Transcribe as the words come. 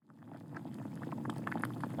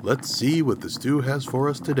Let's see what the stew has for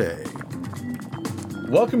us today.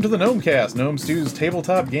 Welcome to the Gnomecast, Gnome Stew's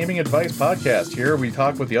tabletop gaming advice podcast. Here we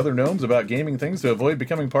talk with the other gnomes about gaming things to avoid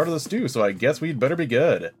becoming part of the stew, so I guess we'd better be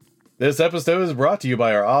good. This episode is brought to you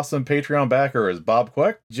by our awesome Patreon backers, Bob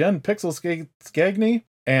Queck, Jen Pixel Skagny,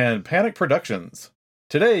 and Panic Productions.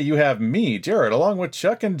 Today you have me, Jared, along with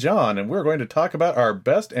Chuck and John, and we're going to talk about our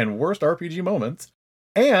best and worst RPG moments,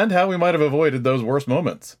 and how we might have avoided those worst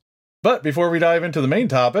moments. But before we dive into the main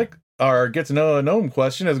topic, our Get to Know a Gnome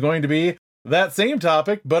question is going to be that same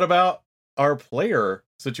topic, but about our player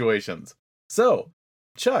situations. So,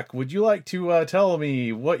 Chuck, would you like to tell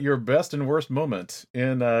me what your best and worst moment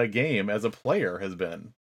in a game as a player has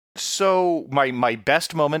been? So, my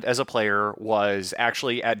best moment as a player was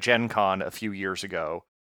actually at Gen Con a few years ago.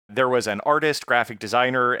 There was an artist, graphic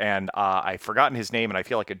designer, and I've forgotten his name, and I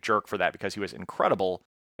feel like a jerk for that because he was incredible.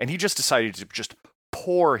 And he just decided to just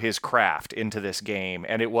pour his craft into this game,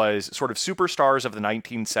 and it was sort of superstars of the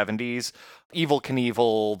 1970s, Evel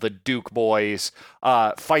Knievel, the Duke Boys,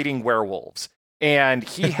 fighting werewolves. And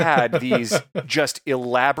he had these just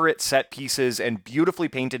elaborate set pieces and beautifully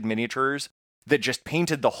painted miniatures that just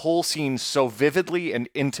painted the whole scene so vividly and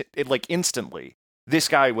instantly. This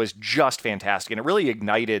guy was just fantastic, and it really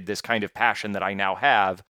ignited this kind of passion that I now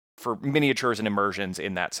have for miniatures and immersions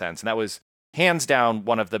in that sense. And that was hands down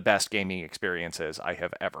one of the best gaming experiences I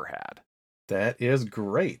have ever had. That is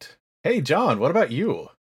great. Hey, John, what about you?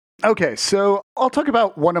 Okay, so I'll talk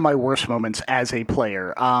about one of my worst moments as a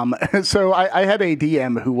player. So I had a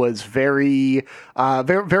DM who was very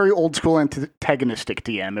old school antagonistic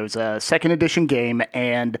DM. It was a second edition game,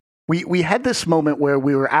 and we had this moment where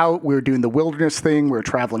we were doing the wilderness thing. We were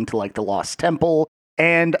traveling to like the Lost Temple,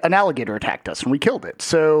 and an alligator attacked us, and we killed it.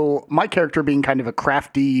 So my character, being kind of a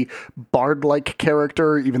crafty bard-like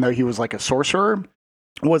character, even though he was like a sorcerer,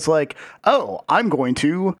 was like, oh, I'm going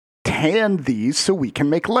to tan these so we can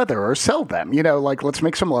make leather or sell them. You know, like, let's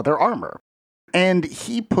make some leather armor. And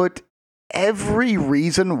he put every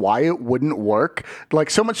reason why it wouldn't work, like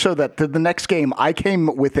so much so that the next game I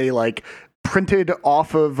came with a like printed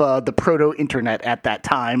off of the proto-internet at that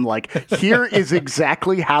time, like, here is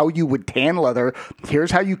exactly how you would tan leather. Here's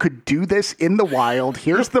how you could do this in the wild.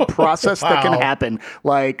 Here's the process that can happen.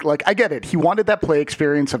 Like I get it. He wanted that play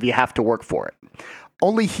experience of you have to work for it.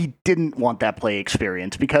 Only he didn't want that play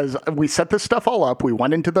experience, because we set this stuff all up. We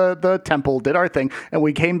went into the temple, did our thing, and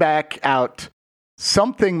we came back out.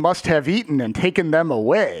 Something must have eaten and taken them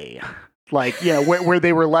away. Like, you know, where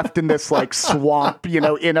they were left in this, like, swamp, you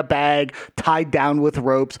know, in a bag, tied down with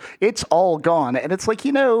ropes. It's all gone. And it's like,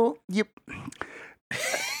 you know,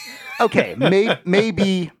 okay,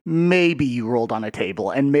 maybe you rolled on a table,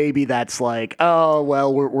 and maybe that's like, oh,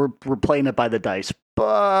 well, we're playing it by the dice.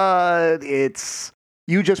 But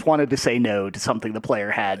you just wanted to say no to something the player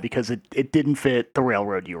had because it didn't fit the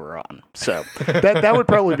railroad you were on. So that would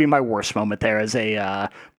probably be my worst moment there as a,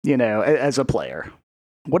 as a player.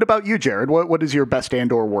 What about you, Jared? What is your best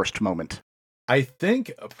and or worst moment? I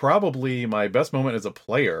think probably my best moment as a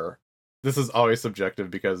player, this is always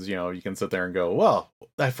subjective because, you know, you can sit there and go, well,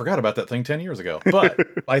 I forgot about that thing 10 years ago. But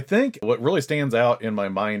I think what really stands out in my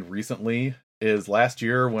mind recently is last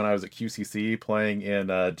year when I was at QCC playing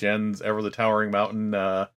in Jen's Ever the Towering Mountain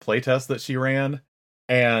playtest that she ran.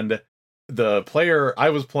 And the player,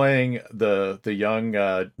 I was playing the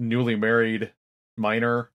young newly married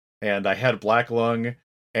miner, and I had Black Lung,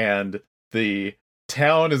 and the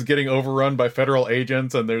town is getting overrun by federal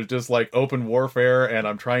agents, and there's just like open warfare, and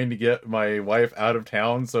I'm trying to get my wife out of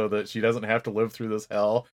town so that she doesn't have to live through this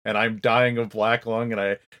hell, and I'm dying of Black Lung, and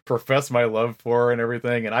I profess my love for her and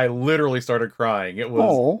everything, and I literally started crying.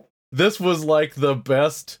 This was like the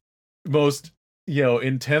best, most, you know,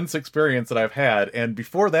 intense experience that I've had. And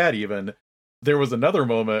before that, even there was another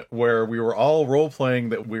moment where we were all role-playing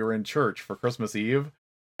that we were in church for Christmas Eve,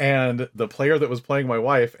 and the player that was playing my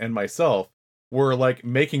wife and myself were like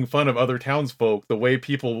making fun of other townsfolk the way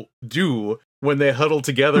people do when they huddle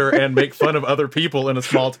together and make fun of other people in a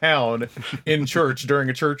small town in church during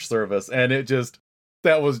a church service. And it just,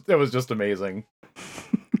 that was just amazing.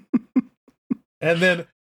 And then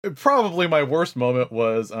probably my worst moment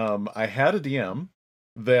was I had a DM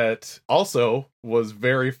that also was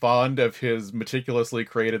very fond of his meticulously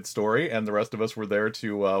created story, and the rest of us were there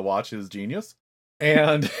to watch his genius.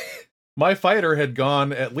 And my fighter had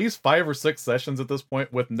gone at least 5 or 6 sessions at this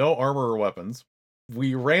point with no armor or weapons.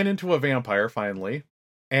 We ran into a vampire finally,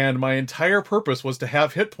 and my entire purpose was to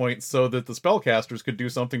have hit points so that the spellcasters could do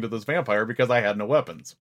something to this vampire because I had no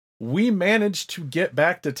weapons. We managed to get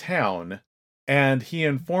back to town, and he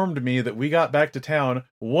informed me that we got back to town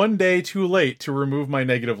one day too late to remove my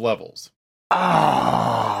negative levels.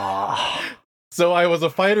 Ah. So I was a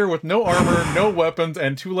fighter with no armor, no weapons,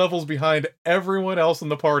 and 2 levels behind everyone else in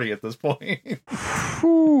the party at this point.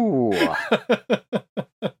 Whew.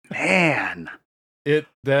 Man.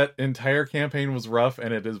 That entire campaign was rough,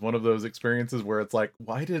 and it is one of those experiences where it's like,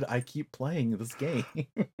 why did I keep playing this game?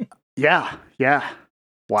 Yeah.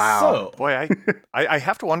 Wow. So, Boy, I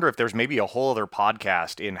have to wonder if there's maybe a whole other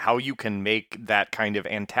podcast in how you can make that kind of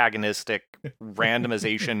antagonistic,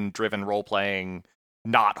 randomization-driven role-playing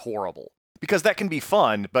not horrible. Because that can be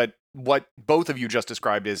fun, but what both of you just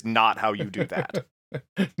described is not how you do that.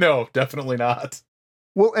 no, definitely not.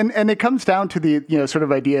 Well, and it comes down to the, sort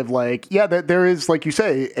of idea of like, yeah, there is, like you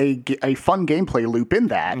say, a fun gameplay loop in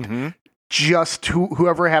that. Mm-hmm. Just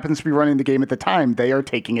whoever happens to be running the game at the time, they are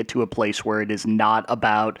taking it to a place where it is not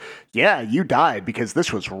about, yeah, you died because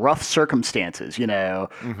this was rough circumstances,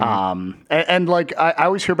 Mm-hmm. And like I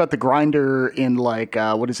always hear about the grinder in like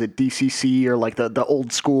what is it, DCC or like the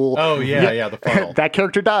old school. Oh yeah, the funnel. That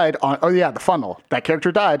character died on. Oh yeah, the funnel. That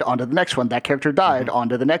character died onto the next one. That character died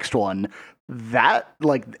onto the next one. That,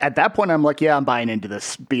 like, at that point, I'm like, yeah, I'm buying into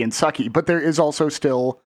this being sucky. But there is also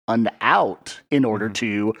still an out in order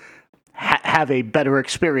to have a better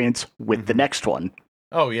experience with the next one.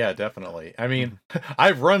 Oh yeah, definitely. I mean,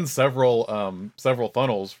 I've run several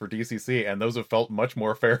funnels for DCC, and those have felt much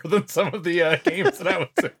more fair than some of the games that I was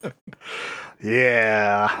in.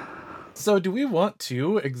 Yeah. So, do we want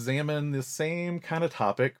to examine the same kind of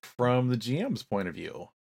topic from the GM's point of view?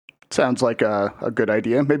 Sounds like a good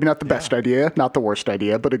idea. Maybe not the best idea, not the worst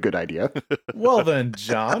idea, but a good idea. Well then,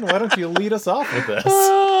 John, why don't you lead us off with this?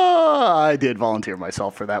 I did volunteer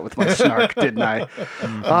myself for that with my snark, didn't I?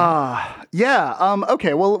 Yeah.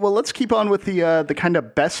 Okay. Well, let's keep on with the kind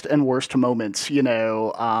of best and worst moments. As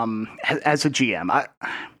a GM,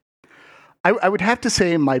 I would have to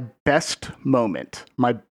say my best moment,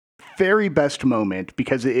 my very best moment,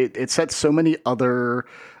 because it sets so many other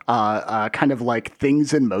kind of like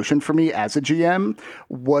things in motion for me as a GM,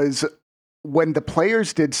 was when the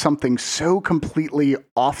players did something so completely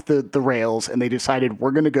off the rails and they decided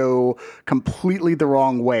we're going to go completely the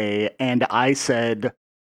wrong way. And I said,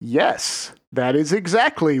 yes, that is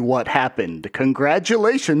exactly what happened.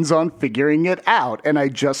 Congratulations on figuring it out. And I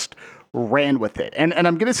just ran with it. And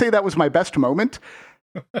I'm going to say that was my best moment.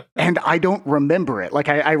 And I don't remember it. Like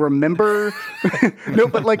I remember, no,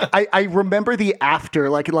 but like I remember the after.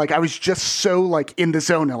 Like I was just so like in the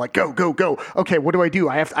zone and like go. Okay, what do?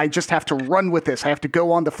 I just have to run with this. I have to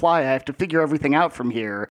go on the fly. I have to figure everything out from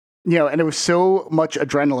here. And it was so much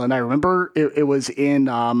adrenaline. I remember it was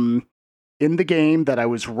in the game that I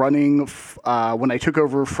was running when I took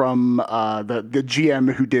over from the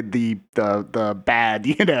GM who did the bad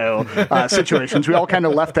situations. We all kind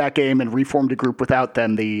of left that game and reformed a group without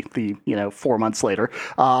them. The 4 months later,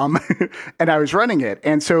 and I was running it,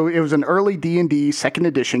 and so it was an early D&D second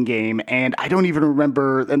edition game, and I don't even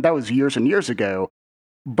remember, and that was years and years ago.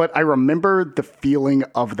 But I remember the feeling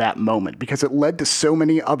of that moment because it led to so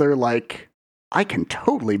many other like, I can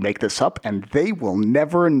totally make this up and they will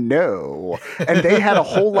never know. And they had a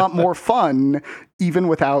whole lot more fun, even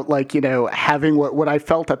without having what I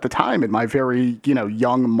felt at the time in my very,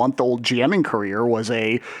 young month-old GMing career was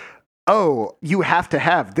you have to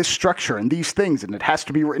have this structure and these things and it has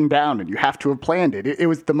to be written down and you have to have planned it. It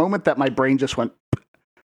was the moment that my brain just went,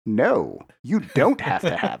 no, you don't have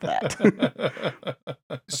to have that.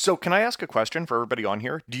 So can I ask a question for everybody on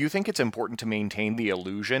here? Do you think it's important to maintain the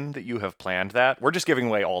illusion that you have planned that? We're just giving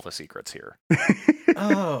away all the secrets here.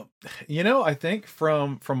 I think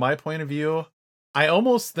from my point of view, I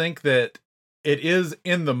almost think that it is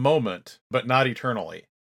in the moment, but not eternally.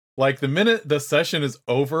 Like the minute the session is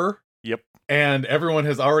over, yep, and everyone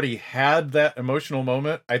has already had that emotional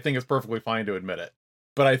moment, I think it's perfectly fine to admit it.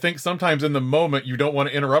 But I think sometimes in the moment, you don't want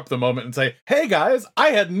to interrupt the moment and say, hey guys, I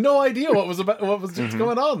had no idea what was just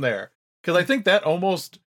going on there. Because I think that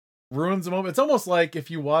almost ruins the moment. It's almost like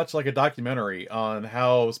if you watch like a documentary on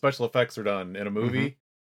how special effects are done in a movie.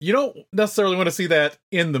 You don't necessarily want to see that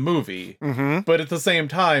in the movie, but at the same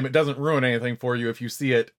time, it doesn't ruin anything for you if you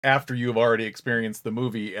see it after you've already experienced the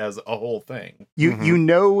movie as a whole thing. You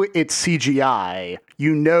know it's CGI.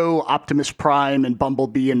 You know Optimus Prime and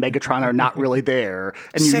Bumblebee and Megatron are not really there,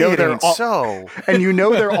 and you know they're all and you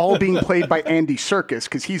know they're all being played by Andy Serkis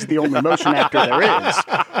because he's the only motion actor there is.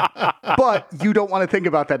 But you don't want to think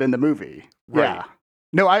about that in the movie. Right. Yeah.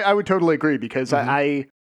 No, I would totally agree because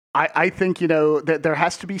I think, that there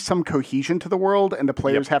has to be some cohesion to the world and the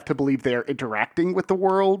players have to believe they're interacting with the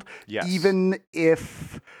world, even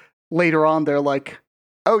if later on they're like,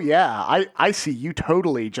 Oh yeah, I see. You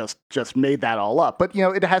totally just made that all up. But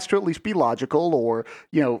it has to at least be logical, or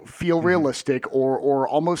feel realistic, or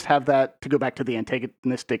almost have that, to go back to the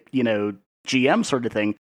antagonistic GM sort of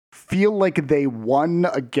thing. Feel like they won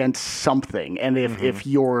against something, and if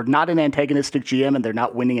you're not an antagonistic GM and they're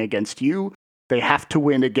not winning against you, they have to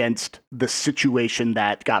win against the situation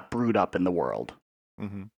that got brewed up in the world.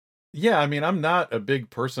 Mm-hmm. Yeah, I mean, I'm not a big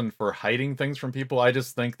person for hiding things from people. I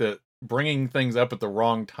just think that bringing things up at the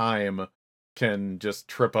wrong time can just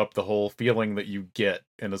trip up the whole feeling that you get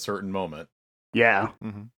in a certain moment. Yeah.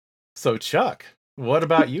 Mm-hmm. So, Chuck, what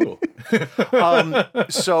about you?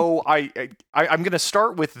 So I'm going to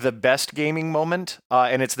start with the best gaming moment,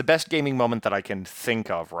 and it's the best gaming moment that I can think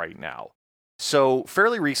of right now. So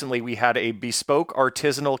fairly recently, we had a bespoke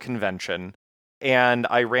artisanal convention, and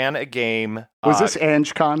I ran a game. Was this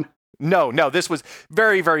AngeCon? No, this was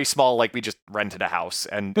very, very small. Like, we just rented a house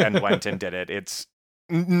and went and did it. It's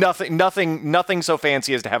nothing so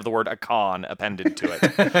fancy as to have the word a con appended to it.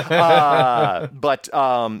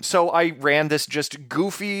 So I ran this just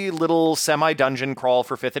goofy little semi-dungeon crawl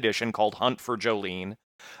for 5th edition called Hunt for Jolene.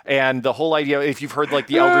 And the whole idea, if you've heard like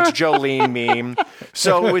the Eldritch Jolene meme,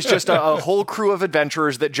 so it was just a whole crew of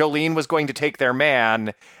adventurers that Jolene was going to take their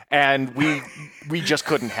man, and we just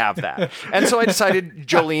couldn't have that. And so I decided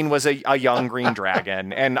Jolene was a young green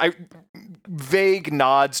dragon, and vague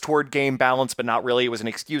nods toward game balance, but not really. It was an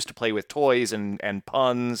excuse to play with toys and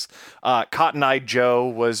puns. Cotton-Eyed Joe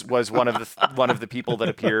was one of the people that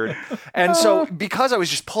appeared. And so because I was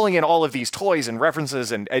just pulling in all of these toys and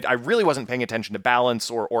references, and I really wasn't paying attention to balance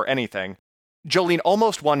or anything, Jolene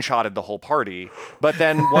almost one-shotted the whole party. But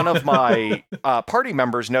then one of my party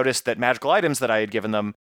members noticed that magical items that I had given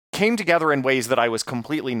them came together in ways that I was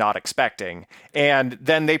completely not expecting. And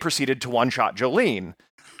then they proceeded to one-shot Jolene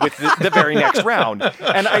with the very next round.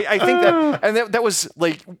 And I think that was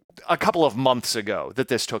like a couple of months ago that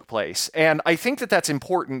this took place. And I think that that's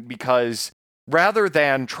important because rather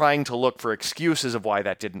than trying to look for excuses of why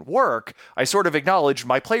that didn't work, I sort of acknowledged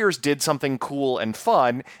my players did something cool and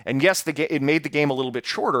fun. And yes, it made the game a little bit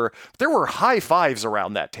shorter. But there were high fives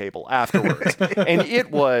around that table afterwards. And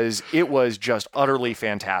it was just utterly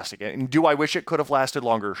fantastic. And do I wish it could have lasted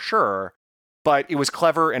longer? Sure. But it was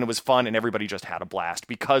clever and it was fun and everybody just had a blast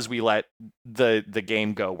because we let the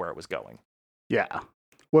game go where it was going. Yeah.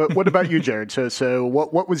 What about you, Jared? So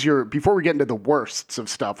what was your, before we get into the worsts of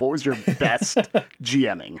stuff, what was your best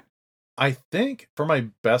GMing? I think for my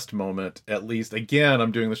best moment, at least, again,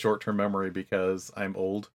 I'm doing the short-term memory because I'm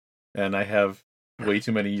old and I have way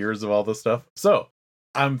too many years of all this stuff. So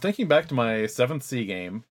I'm thinking back to my 7th Sea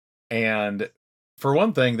game, and for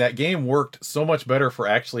one thing, that game worked so much better for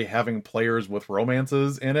actually having players with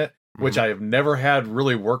romances in it, which I have never had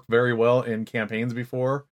really work very well in campaigns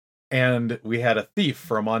before. And we had a thief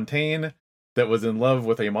from Montaigne that was in love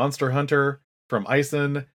with a monster hunter from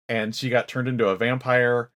Ison, and she got turned into a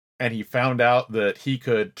vampire, and he found out that he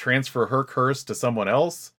could transfer her curse to someone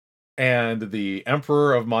else. And the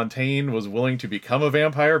Emperor of Montaigne was willing to become a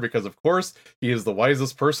vampire because, of course, he is the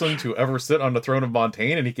wisest person to ever sit on the throne of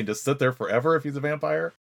Montaigne, and he can just sit there forever if he's a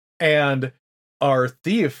vampire. And our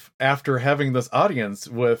thief, after having this audience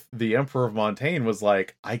with the Emperor of Montaigne, was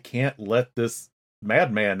like, I can't let this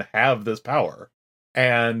madman have this power.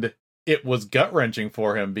 And it was gut-wrenching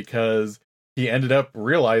for him because he ended up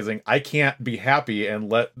realizing, I can't be happy and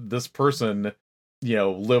let this person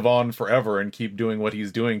live on forever and keep doing what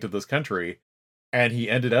he's doing to this country. And he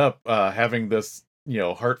ended up having this,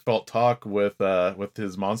 heartfelt talk with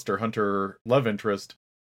his monster hunter love interest,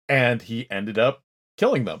 and he ended up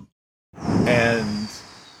killing them. And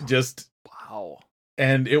just wow.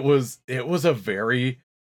 And it was a very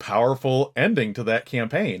powerful ending to that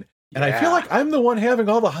campaign. And I feel like I'm the one having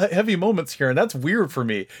all the heavy moments here, and that's weird for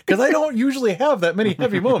me because I don't usually have that many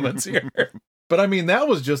heavy moments here. But I mean, that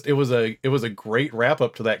was just, it was a great wrap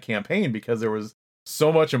up to that campaign because there was so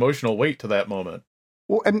much emotional weight to that moment.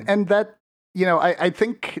 Well, and that, I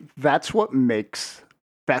think that's what makes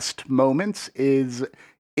best moments is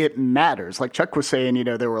it matters. Like Chuck was saying,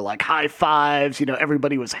 there were like high fives,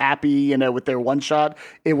 everybody was happy, with their one shot.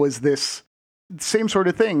 It was this same sort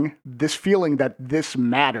of thing, this feeling that this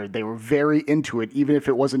mattered. They were very into it, even if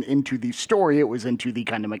it wasn't into the story, it was into the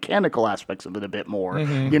kind of mechanical aspects of it a bit more.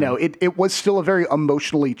 It was still a very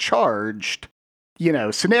emotionally charged,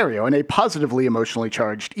 scenario, and a positively emotionally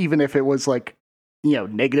charged, even if it was like,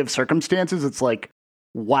 negative circumstances. It's like,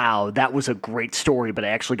 wow, that was a great story, but I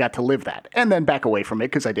actually got to live that. And then back away from it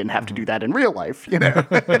because I didn't have to do that in real life,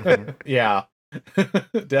 Yeah,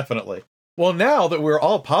 definitely. Well, now that we're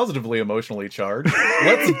all positively emotionally charged,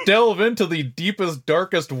 let's delve into the deepest,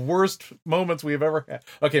 darkest, worst moments we've ever had.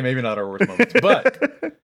 Okay, maybe not our worst moments,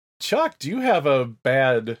 but Chuck, do you have a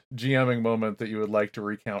bad GMing moment that you would like to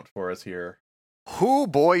recount for us here? Who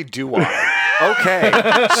boy do I? Okay,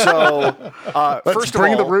 so Let's first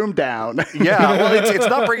bring of all, the room down. yeah, well, it's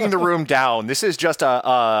not bringing the room down. This is just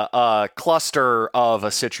a cluster of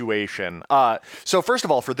a situation. So first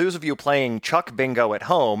of all, for those of you playing Chuck Bingo at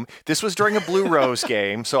home, this was during a Blue Rose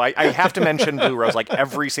game, so I have to mention Blue Rose like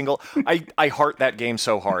every single. I heart that game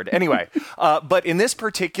so hard. Anyway, but in this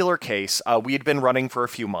particular case, we had been running for a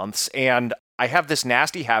few months, and I have this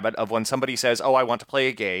nasty habit of when somebody says, "Oh, I want to play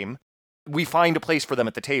a game," we find a place for them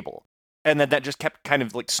at the table. And then that just kept kind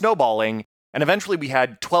of like snowballing. And eventually we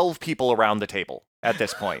had 12 people around the table at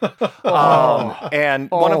this point.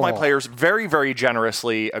 And one of my players very, very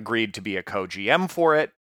generously agreed to be a co-GM for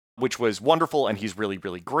it, which was wonderful. And he's really,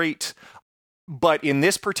 really great. But in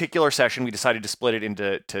this particular session, we decided to split it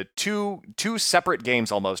into two separate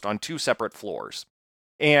games almost on two separate floors.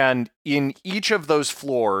 And in each of those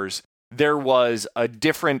floors, there was a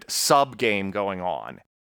different sub-game going on.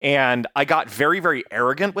 And I got very, very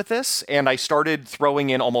arrogant with this, and I started throwing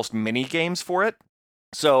in almost mini games for it.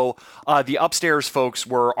 So the upstairs folks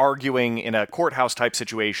were arguing in a courthouse type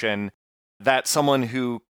situation that someone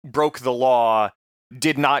who broke the law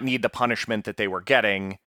did not need the punishment that they were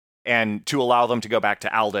getting, and to allow them to go back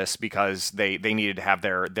to Aldous because they needed to have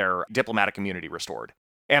their diplomatic immunity restored.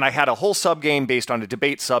 And I had a whole sub-game based on a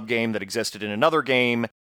debate sub-game that existed in another game,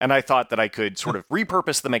 and I thought that I could sort of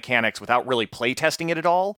repurpose the mechanics without really playtesting it at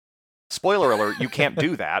all. Spoiler alert, you can't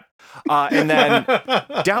do that. And then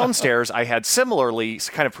downstairs, I had similarly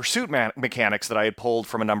kind of pursuit mechanics that I had pulled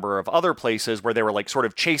from a number of other places where they were like sort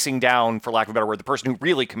of chasing down, for lack of a better word, the person who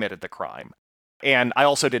really committed the crime. And I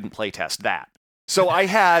also didn't playtest that. So I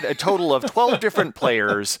had a total of 12 different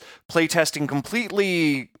players playtesting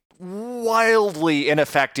completely wildly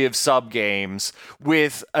ineffective sub-games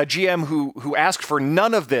with a GM who asked for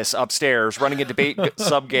none of this upstairs, running a debate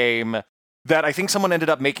sub-game that I think someone ended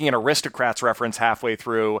up making an Aristocrats reference halfway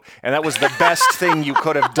through, and that was the best thing you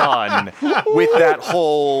could have done with that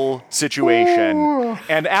whole situation.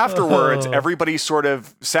 And afterwards, everybody sort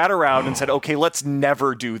of sat around and said, okay, let's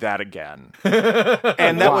never do that again.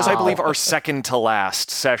 And that was, I believe, our second to last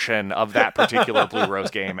session of that particular Blue Rose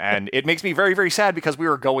game, and it makes me very, very sad because we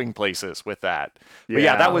were going places with that. But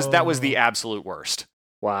yeah, that was the absolute worst.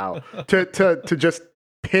 Wow. To just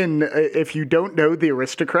pin, if you don't know the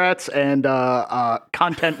Aristocrats and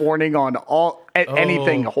content warning on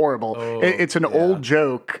anything horrible. It's an old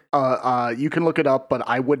joke. You can look it up, but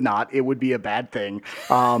I would not. It would be a bad thing.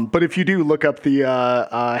 But if you do, look up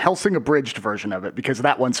the Helsing abridged version of it, because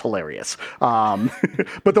that one's hilarious.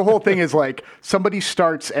 But the whole thing is like somebody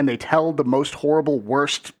starts and they tell the most horrible,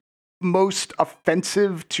 worst, most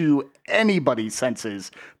offensive to anybody's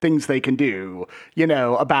senses things they can do,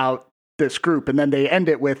 about this group, and then they end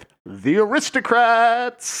it with the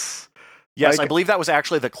Aristocrats. Yes, I believe that was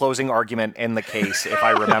actually the closing argument in the case, if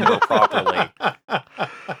I remember properly.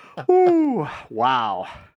 Ooh, wow.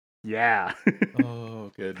 Yeah.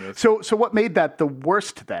 Oh, goodness. So what made that the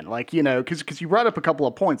worst then? Because you brought up a couple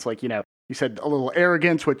of points, you said a little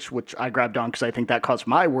arrogance, which I grabbed on because I think that caused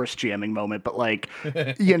my worst GMing moment. But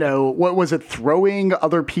what was it? Throwing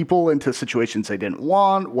other people into situations they didn't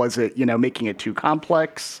want? Was it, making it too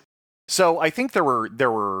complex? So I think there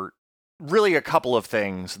were really a couple of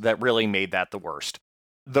things that really made that the worst.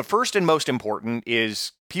 The first and most important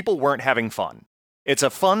is people weren't having fun. It's a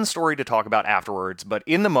fun story to talk about afterwards, but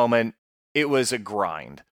in the moment, it was a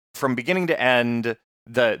grind. From beginning to end,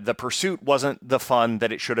 the pursuit wasn't the fun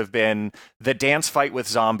that it should have been. The dance fight with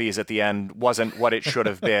zombies at the end wasn't what it should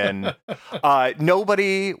have been.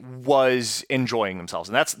 Nobody was enjoying themselves,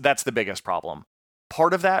 and that's the biggest problem.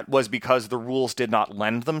 Part of that was because the rules did not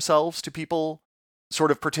lend themselves to people sort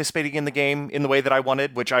of participating in the game in the way that I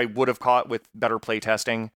wanted, which I would have caught with better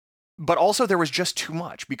playtesting. But also there was just too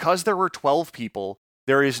much. Because there were 12 people,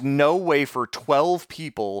 there is no way for 12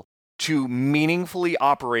 people to meaningfully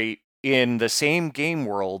operate in the same game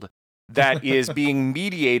world that is being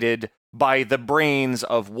mediated by the brains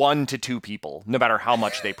of 1 to 2 people, no matter how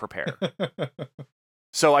much they prepare.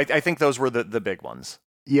 So I think those were the big ones.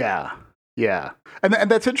 Yeah. Yeah. And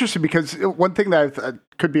that's interesting because one thing that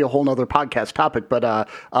could be a whole nother podcast topic, but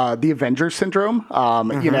the Avengers syndrome,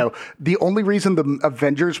 the only reason the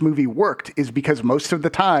Avengers movie worked is because most of the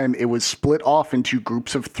time it was split off into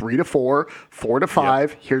groups of 3 to 4, 4 to 5.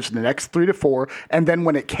 Yep. Here's the next 3 to 4. And then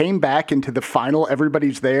when it came back into the final,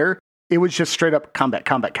 everybody's there. It was just straight up combat,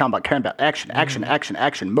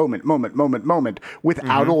 action, moment,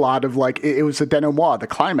 without a lot of like, it was a denouement, the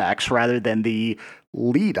climax, rather than the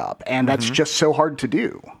lead up. And that's just so hard to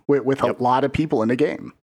do with a lot of people in a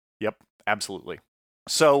game. Yep, absolutely.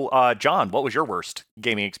 So, John, what was your worst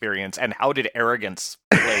gaming experience, and how did arrogance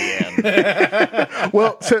play in?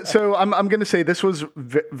 Well, so I'm going to say this was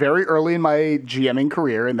very early in my GMing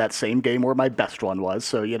career, in that same game where my best one was.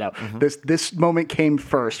 So, this moment came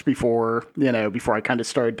first before I kind of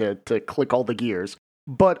started to click all the gears.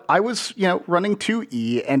 But I was, running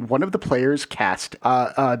 2E, and one of the players cast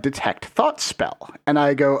a Detect Thought spell. And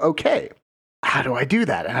I go, okay, how do I do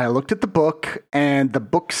that? And I looked at the book, and the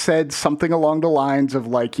book said something along the lines of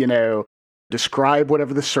like, describe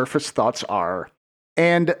whatever the surface thoughts are.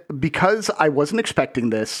 And because I wasn't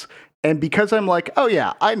expecting this, and because I'm like, oh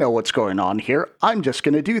yeah, I know what's going on here, I'm just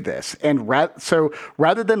going to do this. And so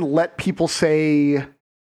rather than let people say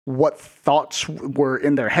what thoughts were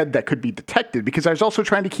in their head that could be detected, because I was also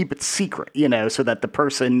trying to keep it secret, so that the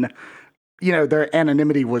person, their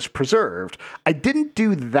anonymity was preserved. I didn't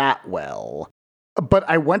do that well, but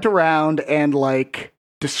I went around and like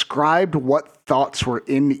described what thoughts were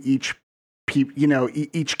in each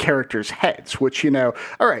character's heads, which, all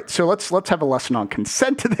right, so let's have a lesson on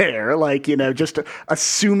consent there. Like, just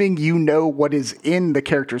assuming what is in the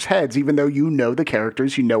characters' heads, even though the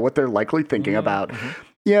characters, what they're likely thinking about.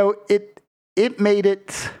 It made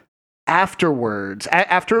it afterwards,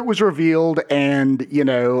 after it was revealed, and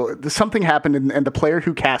something happened, and the player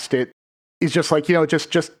who cast it is just like,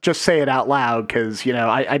 just say it out loud, because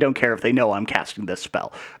I don't care if they know I'm casting this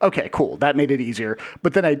spell. Okay, cool, that made it easier.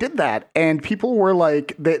 But then I did that, and people were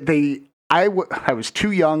like, I was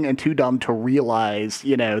too young and too dumb to realize,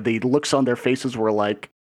 the looks on their faces were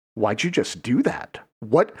like, why'd you just do that?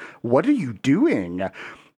 What are you doing?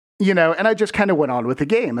 And I just kind of went on with the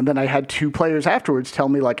game. And then I had two players afterwards tell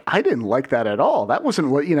me, like, I didn't like that at all. That wasn't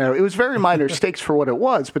what, it was very minor stakes for what it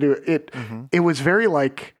was, but it was very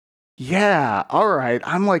like, yeah, all right.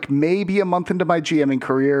 I'm like maybe a month into my GMing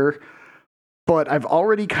career, but I've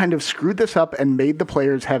already kind of screwed this up and made the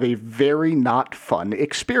players have a very not fun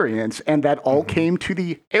experience. And that all came to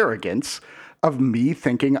the arrogance of me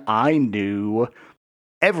thinking I knew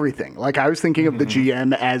everything. Like, I was thinking of the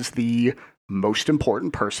GM as the most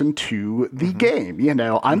important person to the game.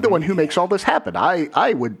 I'm the one who makes all this happen.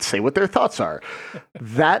 I would say what their thoughts are.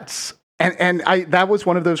 That's and that was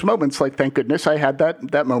one of those moments. Like, thank goodness I had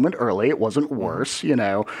that moment early. It wasn't worse,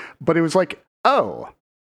 but it was like, oh,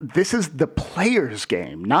 this is the player's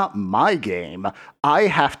game, not my game. I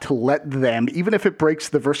have to let them, even if it breaks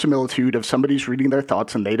the verisimilitude of somebody's reading their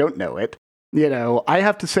thoughts and they don't know it, I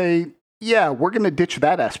have to say, yeah, we're going to ditch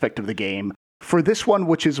that aspect of the game for this one,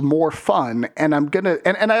 which is more fun. And I'm going to,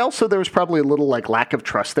 and I also, there was probably a little like lack of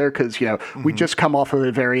trust there, because, we just come off of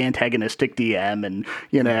a very antagonistic DM, and,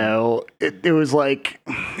 it was like,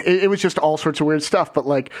 it was just all sorts of weird stuff. But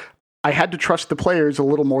like, I had to trust the players a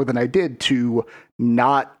little more than I did to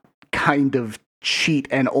not kind of cheat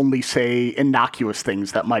and only say innocuous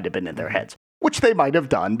things that might have been in their heads, which they might have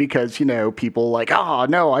done, because, people like, oh,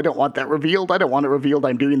 no, I don't want that revealed. I don't want it revealed.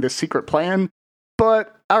 I'm doing this secret plan.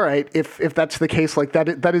 But all right, if that's the case, like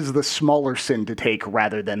that is the smaller sin to take,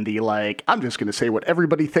 rather than the like, I'm just going to say what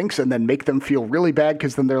everybody thinks and then make them feel really bad,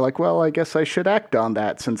 because then they're like, well, I guess I should act on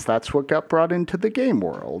that since that's what got brought into the game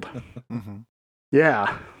world.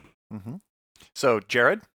 Yeah. So,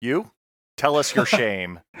 Jared, you tell us your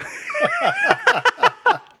shame.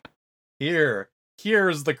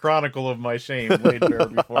 Here's the chronicle of my shame laid bare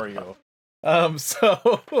before you.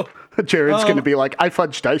 So Jared's going to be like, I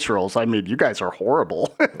fudged dice rolls. I mean, you guys are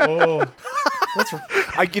horrible. I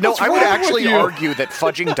would actually argue that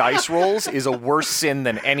fudging dice rolls is a worse sin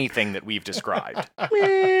than anything that we've described.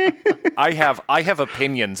 I have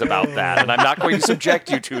opinions about that, and I'm not going to subject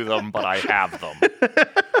you to them, but I have them.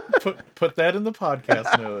 Put that in the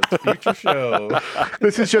podcast notes. Future show.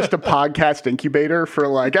 This is just a podcast incubator for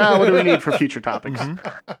like, what do we need for future topics?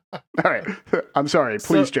 All right. I'm sorry.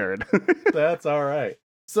 Please, Jared. That's all right.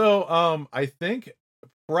 So, I think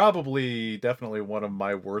definitely one of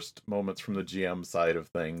my worst moments from the GM side of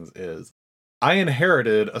things is I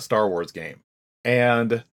inherited a Star Wars game.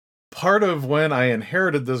 And part of when I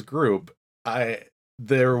inherited this group,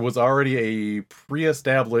 there was already a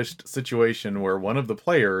pre-established situation where one of the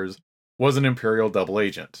players was an Imperial double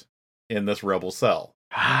agent in this rebel cell.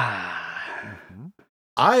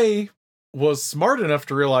 I was smart enough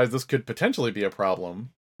to realize this could potentially be a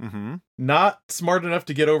problem. Not smart enough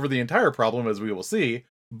to get over the entire problem, as we will see,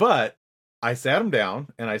 but I sat him down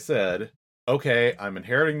and I said, okay, I'm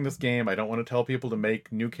inheriting this game. I don't want to tell people to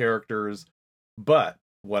make new characters, but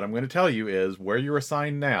what I'm going to tell you is where you're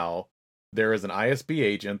assigned now, there is an ISB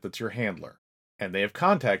agent that's your handler, and they have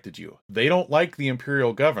contacted you. They don't like the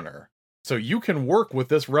Imperial Governor, so you can work with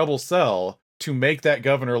this rebel cell to make that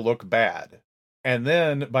governor look bad. And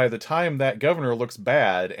then by the time that governor looks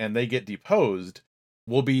bad and they get deposed,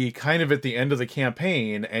 will be kind of at the end of the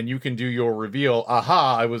campaign, and you can do your reveal,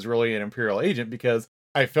 aha, I was really an Imperial agent, because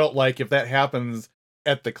I felt like if that happens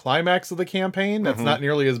at the climax of the campaign, that's not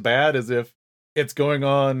nearly as bad as if it's going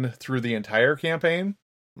on through the entire campaign.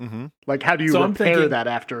 Like, how do you repair that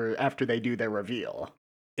after they do their reveal?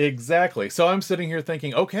 Exactly. So I'm sitting here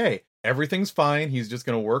thinking, okay, everything's fine. He's just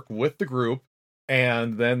going to work with the group,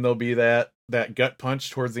 and then there'll be that gut punch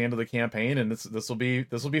towards the end of the campaign, and this will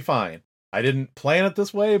be fine. I didn't plan it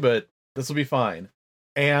this way, but this will be fine.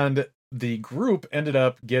 And the group ended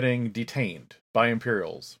up getting detained by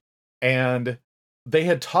Imperials, and they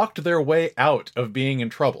had talked their way out of being in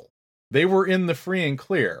trouble. They were in the free and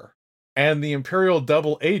clear, and the Imperial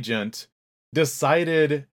double agent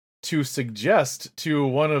decided to suggest to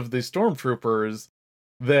one of the stormtroopers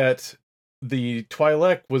that the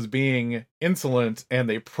Twi'lek was being insolent and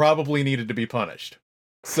they probably needed to be punished.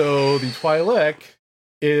 So the Twi'lek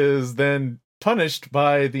is then punished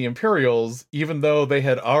by the Imperials, even though they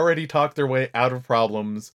had already talked their way out of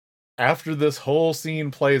problems. After this whole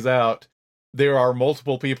scene plays out, there are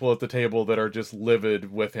multiple people at the table that are just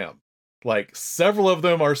livid with him. Like, several of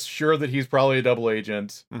them are sure that he's probably a double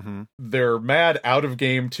agent. They're mad out of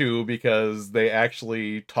game too, because they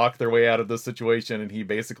actually talked their way out of the situation and he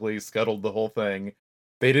basically scuttled the whole thing.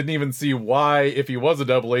 They didn't even see why, if he was a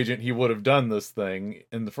double agent, he would have done this thing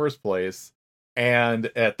in the first place.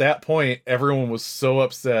 And at that point, everyone was so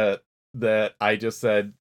upset that I just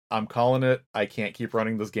said, I'm calling it. I can't keep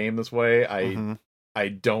running this game this way. I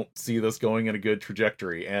don't see this going in a good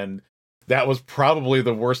trajectory. And that was probably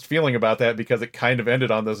the worst feeling about that, because it kind of ended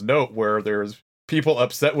on this note where there's people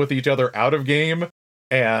upset with each other out of game.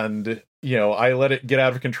 And, you know, I let it get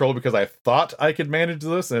out of control because I thought I could manage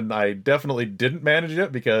this, and I definitely didn't manage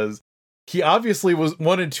it, because he obviously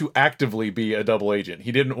wanted to actively be a double agent.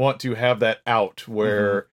 He didn't want to have that out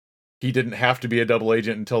where he didn't have to be a double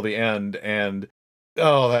agent until the end. And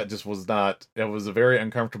that just was not, it was a very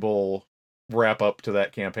uncomfortable wrap up to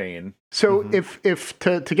that campaign. So if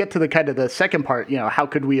to get to the kind of the second part, you know, how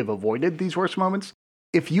could we have avoided these worst moments?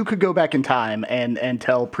 If you could go back in time and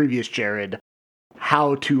tell previous Jared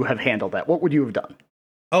how to have handled that, what would you have done?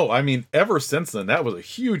 Oh, I mean, ever since then, that was a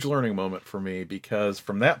huge learning moment for me, because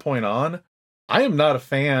from that point on, I am not a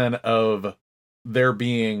fan of there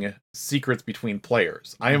being secrets between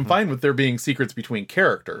players. I am fine with there being secrets between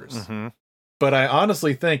characters. But I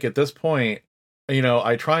honestly think at this point, you know,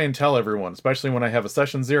 I try and tell everyone, especially when I have a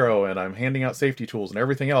session 0 and I'm handing out safety tools and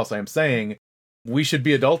everything else, I'm saying we should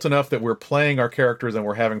be adult enough that we're playing our characters and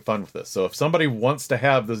we're having fun with this. So if somebody wants to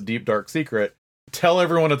have this deep, dark secret, tell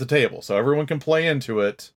everyone at the table so everyone can play into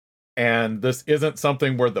it. And this isn't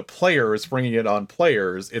something where the player is bringing it on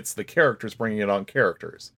players, it's the characters bringing it on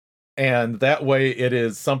characters. And that way it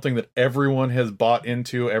is something that everyone has bought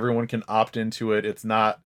into, everyone can opt into it. It's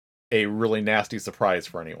not a really nasty surprise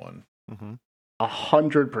for anyone.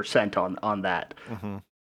 100% on that.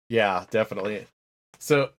 Yeah, definitely.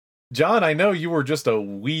 So, John, I know you were just a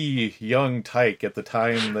wee young tyke at the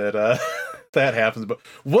time that that happens, but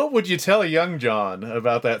what would you tell young John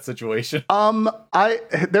about that situation?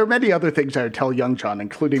 There are many other things I would tell young John,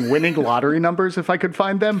 including winning lottery numbers if I could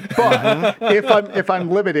find them. But if I'm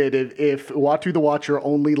limited, if Uatu the Watcher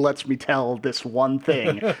only lets me tell this one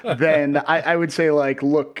thing, then I would say, like,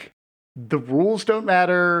 look, the rules don't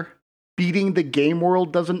matter. Beating the game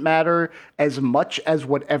world doesn't matter as much as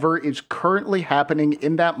whatever is currently happening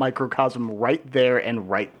in that microcosm right there and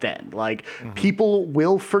right then. Like, people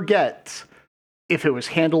will forget if it was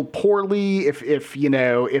handled poorly, if you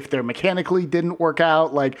know, if their mechanically didn't work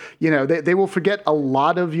out, like, you know, they will forget a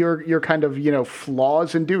lot of your kind of, you know,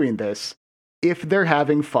 flaws in doing this if they're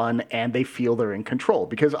having fun and they feel they're in control.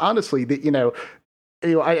 Because honestly,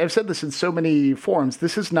 I've said this in so many forums,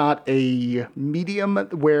 this is not a medium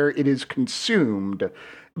where it is consumed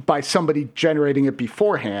by somebody generating it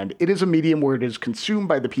beforehand. It is a medium where it is consumed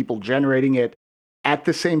by the people generating it at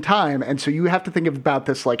the same time. And so you have to think about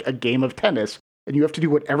this like a game of tennis, and you have to do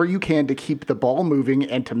whatever you can to keep the ball moving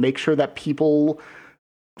and to make sure that people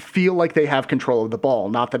feel like they have control of the ball,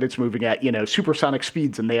 not that it's moving at, you know, supersonic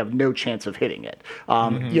speeds and they have no chance of hitting it.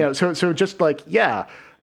 You know, so just like, yeah,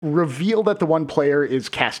 reveal that the one player is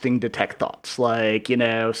casting detect thoughts, like, you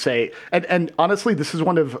know, say, and honestly, this is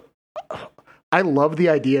one of, I love the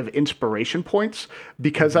idea of inspiration points,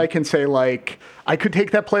 because I can say, like, I could take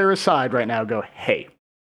that player aside right now and go, hey,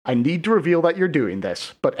 I need to reveal that you're doing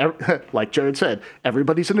this. But like Jared said,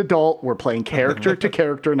 everybody's an adult. We're playing character to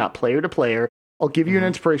character, not player to player. I'll give you an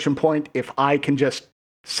inspiration point if I can just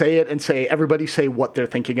say it and say, everybody say what they're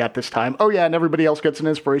thinking at this time. Oh, yeah, and everybody else gets an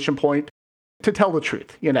inspiration point to tell the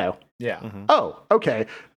truth, Yeah. Oh, okay.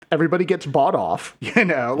 Everybody gets bought off,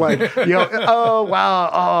 oh,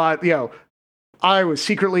 wow, I was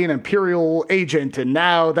secretly an Imperial agent, and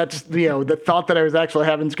now that's, the thought that I was actually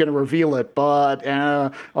having is going to reveal it, but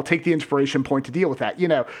I'll take the inspiration point to deal with that.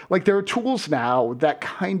 There are tools now that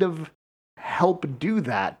kind of help do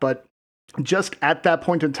that, but just at that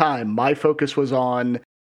point in time, my focus was on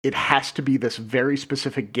it has to be this very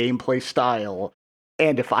specific gameplay style.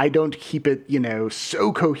 And if I don't keep it,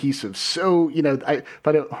 so cohesive, so, if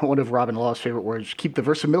I don't, one of Robin Law's favorite words, keep the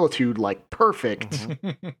verisimilitude perfect,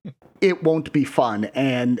 it won't be fun.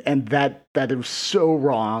 And that is so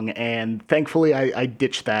wrong. And thankfully I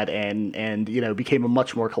ditched that and became a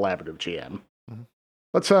much more collaborative GM.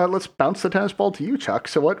 Let's bounce the tennis ball to you, Chuck.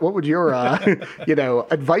 So what would your,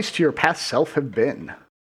 advice to your past self have been?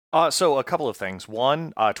 So a couple of things.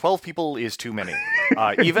 One, 12 people is too many.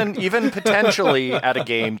 Even potentially at a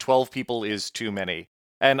game, 12 people is too many.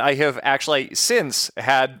 And I have actually since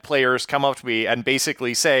had players come up to me and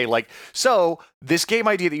basically say, so this game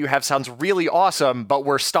idea that you have sounds really awesome, but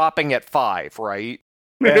we're stopping at 5, right?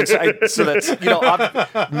 And so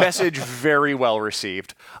that's, message very well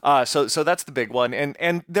received. So that's the big one.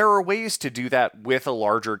 And there are ways to do that with a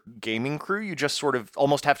larger gaming crew. You just sort of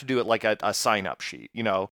almost have to do it like a sign-up sheet,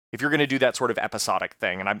 if you're going to do that sort of episodic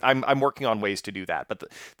thing. And I'm working on ways to do that. But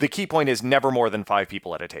the key point is never more than 5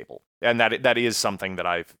 people at a table. And that is something that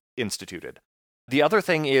I've instituted. The other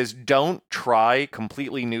thing is don't try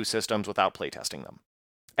completely new systems without playtesting them,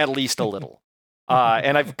 at least a little.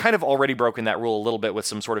 And I've kind of already broken that rule a little bit with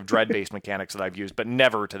some sort of dread-based mechanics that I've used, but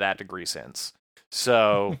never to that degree since.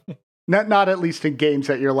 So... Not at least in games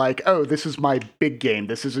that you're like, oh, this is my big game.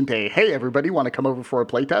 This isn't hey, everybody, want to come over for a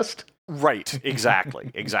playtest? Right,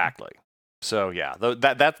 exactly. So yeah,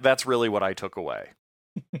 that's really what I took away.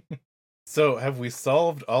 So have we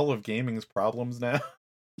solved all of gaming's problems now?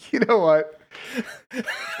 You know what?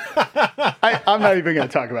 I'm not even going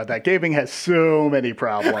to talk about that. Gaming has so many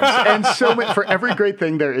problems. And for every great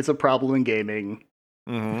thing, there is a problem in gaming.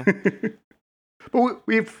 Mm-hmm. But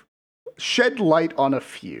we've shed light on a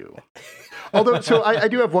few. Although, so I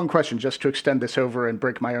do have one question just to extend this over and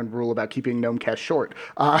break my own rule about keeping Gnomecast short.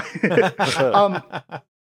 I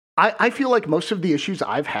feel like most of the issues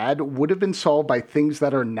I've had would have been solved by things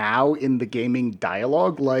that are now in the gaming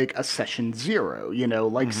dialogue, like a session 0,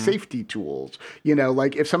 safety tools.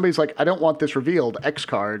 If somebody's like, I don't want this revealed, X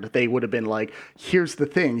card, they would have been like, here's the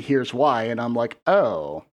thing, here's why. And I'm like,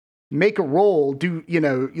 oh. Make a roll,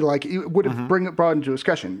 it would have brought into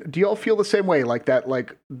discussion. Do you all feel the same way, like that,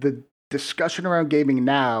 the discussion around gaming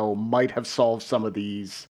now might have solved some of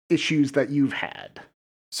these issues that you've had?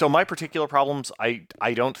 So my particular problems, I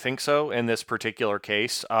don't think so in this particular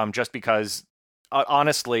case, just because,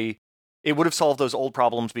 honestly, it would have solved those old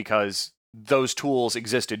problems because those tools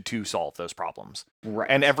existed to solve those problems. Right.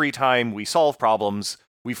 And every time we solve problems,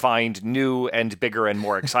 we find new and bigger and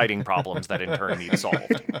more exciting problems that in turn need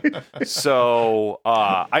solved. So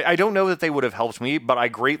I don't know that they would have helped me, but I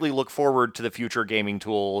greatly look forward to the future gaming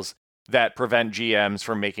tools that prevent GMs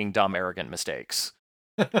from making dumb, arrogant mistakes.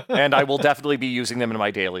 And I will definitely be using them in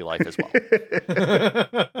my daily life as well.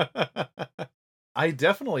 I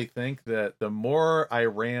definitely think that the more I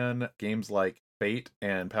ran games like Fate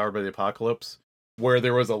and Powered by the Apocalypse, where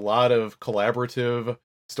there was a lot of collaborative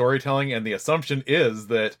storytelling, and the assumption is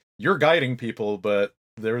that you're guiding people, but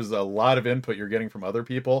there's a lot of input you're getting from other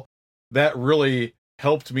people, that really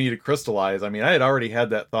helped me to crystallize. I mean, I had already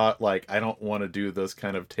had that thought, I don't want to do this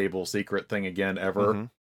kind of table secret thing again ever. Mm-hmm.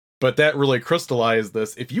 But that really crystallized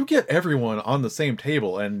this. If you get everyone on the same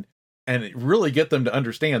table and really get them to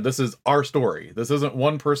understand this is our story, this isn't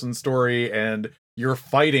one person's story, and you're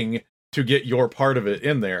fighting to get your part of it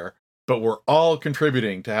in there, but we're all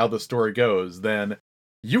contributing to how the story goes, then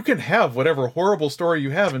you can have whatever horrible story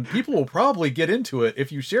you have, and people will probably get into it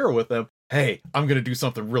if you share with them, hey, I'm going to do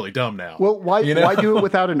something really dumb now. Well, why do it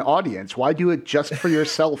without an audience? Why do it just for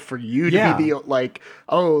yourself, for you to be the,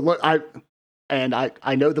 oh, look,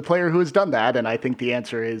 I know the player who has done that, and I think the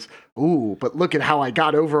answer is, ooh, but look at how I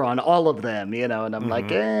got over on all of them, and I'm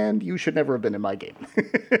like, and you should never have been in my game.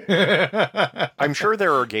 I'm sure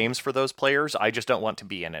there are games for those players. I just don't want to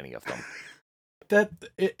be in any of them.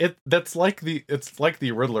 That's like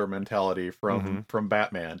the Riddler mentality from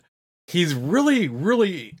Batman. He's really,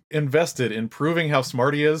 really invested in proving how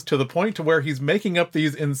smart he is, to the point to where he's making up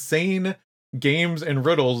these insane games and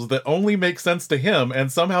riddles that only make sense to him,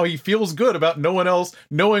 and somehow he feels good about no one else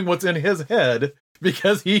knowing what's in his head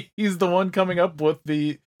because he's the one coming up with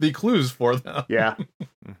the clues for them. Yeah.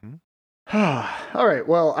 All right.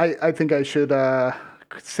 Well, I think I should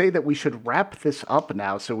say that we should wrap this up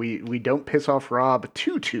now so we don't piss off Rob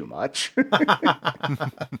too much.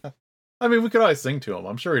 I mean, we could always sing to him.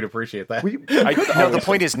 I'm sure he'd appreciate that. No, the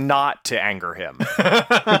point is not to anger him.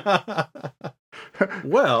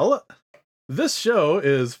 Well, this show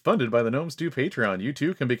is funded by the Gnome Stew Patreon. You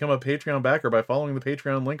too can become a Patreon backer by following the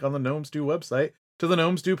Patreon link on the Gnome Stew website to the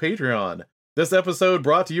Gnome Stew Patreon. This episode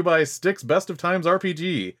brought to you by Styx Best of Times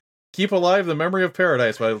RPG. Keep alive the memory of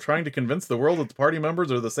paradise while trying to convince the world that the party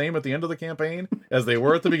members are the same at the end of the campaign as they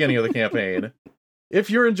were at the beginning of the campaign. If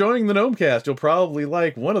you're enjoying the Gnomecast, you'll probably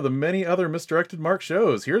like one of the many other Misdirected Mark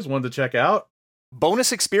shows. Here's one to check out.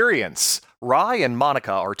 Bonus experience. Rai and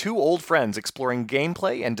Monica are two old friends exploring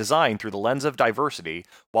gameplay and design through the lens of diversity,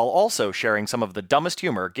 while also sharing some of the dumbest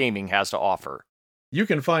humor gaming has to offer. You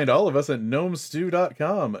can find all of us at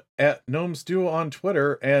gnomestew.com, at gnomestew on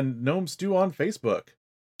Twitter, and gnomestew on Facebook.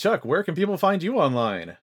 Chuck, where can people find you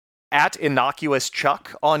online? At Innocuous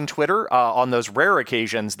Chuck on Twitter, on those rare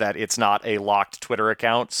occasions that it's not a locked Twitter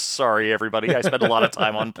account. Sorry, everybody. I spend a lot of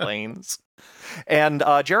time on planes. And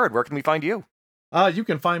Jared, where can we find you? You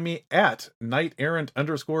can find me at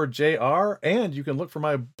knighterrant_JR, and you can look for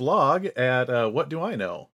my blog at What Do I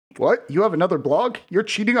Know? What? You have another blog? You're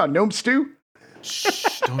cheating on Gnome Stew?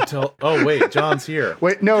 Shh, don't tell. Oh, wait, John's here.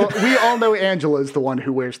 Wait, no, we all know Angela's the one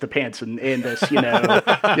who wears the pants in this,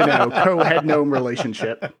 co-head gnome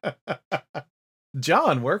relationship.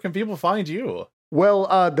 John, where can people find you?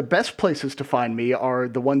 Well, the best places to find me are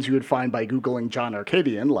the ones you would find by Googling John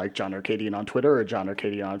Arcadian, like John Arcadian on Twitter or John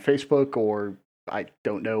Arcadian on Facebook, or I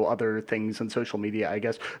don't know, other things in social media, I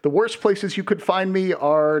guess. The worst places you could find me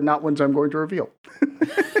are not ones I'm going to reveal.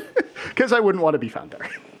 Because I wouldn't want to be found there.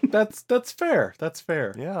 That's fair. That's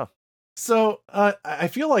fair. Yeah. So, I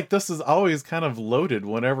feel like this is always kind of loaded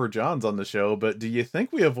whenever John's on the show, but do you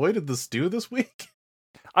think we avoided the stew this week?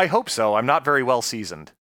 I hope so. I'm not very well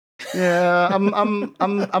seasoned. Yeah, I'm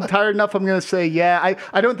tired enough. I'm going to say, yeah,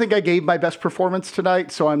 I don't think I gave my best performance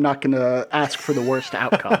tonight, so I'm not going to ask for the worst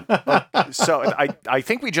outcome. So I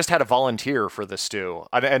think we just had a volunteer for the stew,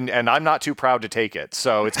 and I'm not too proud to take it.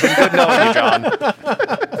 So it's been good knowing you, John.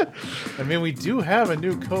 I mean, we do have a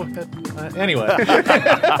new co-head. Anyway,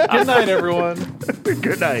 good night, everyone.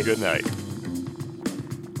 Good night. Good night.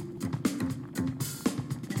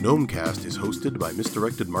 Gnomecast is hosted by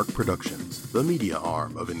Misdirected Mark Productions, the media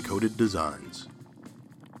arm of Encoded Designs.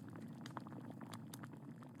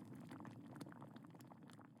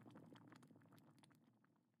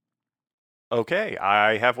 Okay,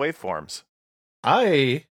 I have waveforms.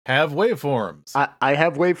 I have waveforms. I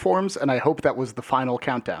have waveforms, and I hope that was the final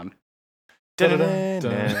countdown.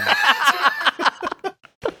 Dun-dun-dun.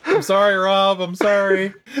 I'm sorry, Rob. I'm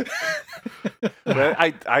sorry.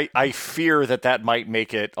 I fear that might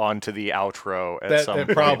make it onto the outro at some point.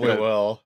 It probably will.